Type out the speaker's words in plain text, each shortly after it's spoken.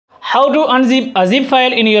How to unzip a zip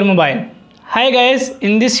file in your mobile. Hi guys,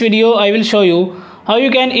 in this video I will show you how you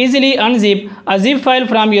can easily unzip a zip file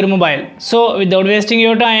from your mobile. So without wasting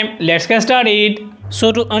your time, let's get started.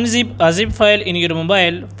 So to unzip a zip file in your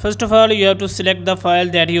mobile, first of all you have to select the file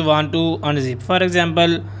that you want to unzip. For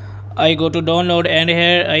example, I go to download and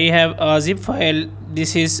here I have a zip file.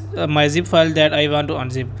 This is my zip file that I want to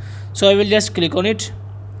unzip. So I will just click on it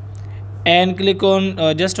and click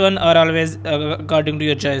on just one or always according to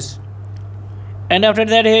your choice. And after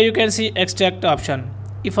that, here you can see extract option.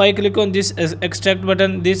 If I click on this extract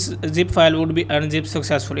button, this zip file would be unzipped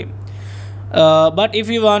successfully. But if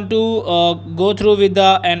you want to go through with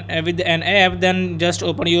an app, then just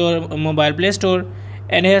open your mobile Play Store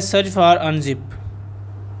and here search for Unzip.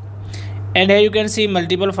 And here you can see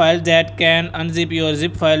multiple files that can unzip your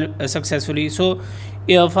zip file successfully. So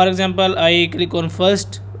for example, I click on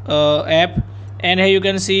first app, and here you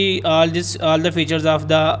can see all the features of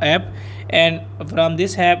the app, and from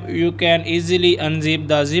this app you can easily unzip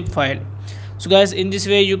the zip file. So guys, in this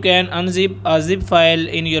way you can unzip a zip file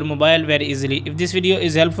in your mobile very easily. If this video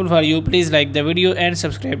is helpful for you, please like the video and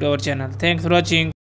subscribe to our channel. Thanks for watching.